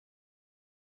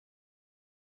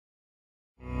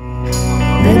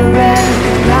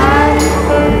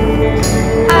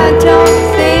I don't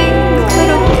think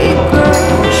little big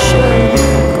girls should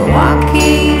go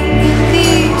walking in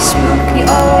these spooky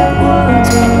old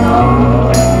woods alone.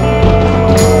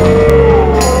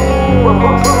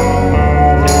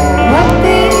 What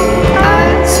big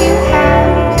eyes you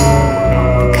have,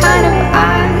 the kind of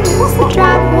eyes that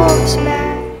drive wolves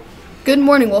mad. Good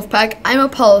morning, Wolfpack. I'm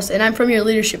Apollos, and I'm from your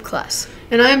leadership class.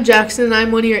 And I'm Jackson, and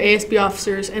I'm one of your ASB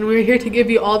officers, and we're here to give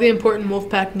you all the important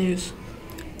Wolfpack news.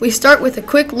 We start with a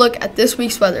quick look at this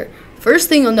week's weather. First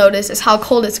thing you'll notice is how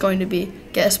cold it's going to be,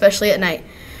 especially at night.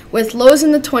 With lows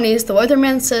in the 20s, the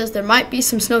weatherman says there might be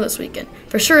some snow this weekend,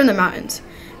 for sure in the mountains.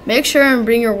 Make sure and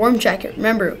bring your warm jacket.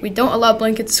 Remember, we don't allow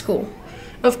blankets to school.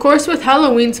 Of course, with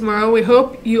Halloween tomorrow, we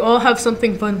hope you all have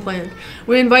something fun planned.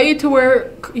 We invite you to wear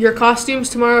your costumes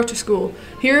tomorrow to school.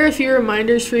 Here are a few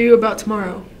reminders for you about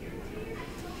tomorrow.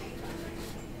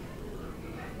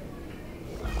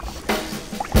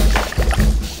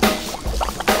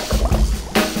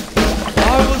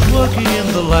 Working in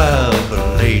the lab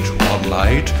late one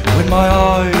night, when my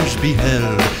eyes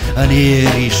beheld an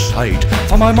eerie sight.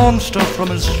 For my monster from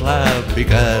his slab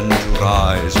began to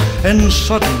rise, and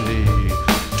suddenly,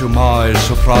 to my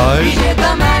surprise, he did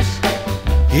the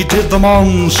mash. He did the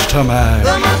monster mash.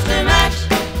 The monster mash.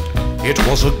 It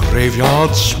was a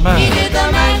graveyard smash. He did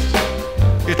the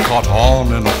mash. It caught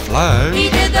on in a flash. He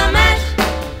did the mash.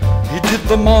 He did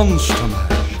the monster mash.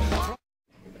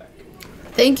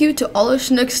 Thank you to all of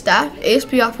Chinook's staff,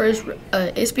 ASB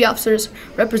officers,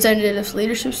 representatives,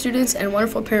 leadership students, and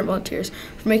wonderful parent volunteers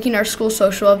for making our school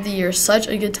social of the year such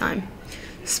a good time.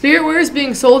 Spiritware is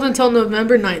being sold until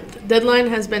November 9th. Deadline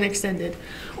has been extended.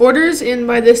 Orders in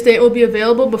by this date will be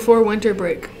available before winter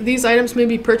break. These items may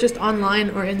be purchased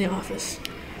online or in the office.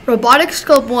 Robotics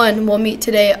Club 1 will meet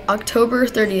today, October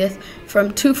 30th,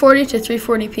 from 2:40 to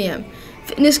 3:40 p.m.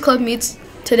 Fitness Club meets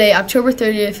today, October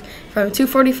 30th, from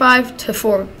 2:45 to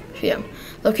 4 p.m.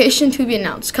 Location to be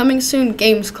announced. Coming soon,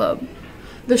 Games Club.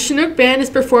 The Chinook Band is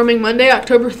performing Monday,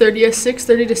 October 30th,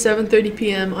 6:30 to 7:30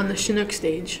 p.m. on the Chinook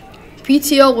stage.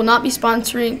 PTO will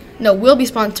be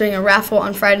sponsoring a raffle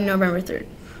on Friday, November 3rd.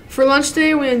 For lunch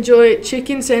today, we enjoy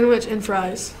chicken sandwich and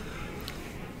fries.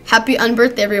 Happy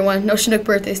unbirthday, everyone. No Chinook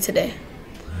birthdays today.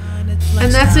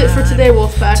 And that's it for today,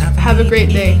 Wolfpack. Have a great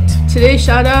day. Today's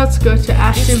shout-outs go to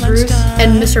Ashton Bruce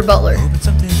and Mr. Butler.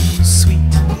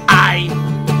 I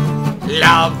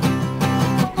love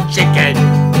chicken.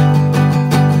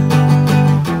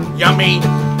 Yummy,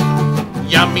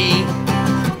 yummy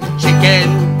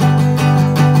chicken.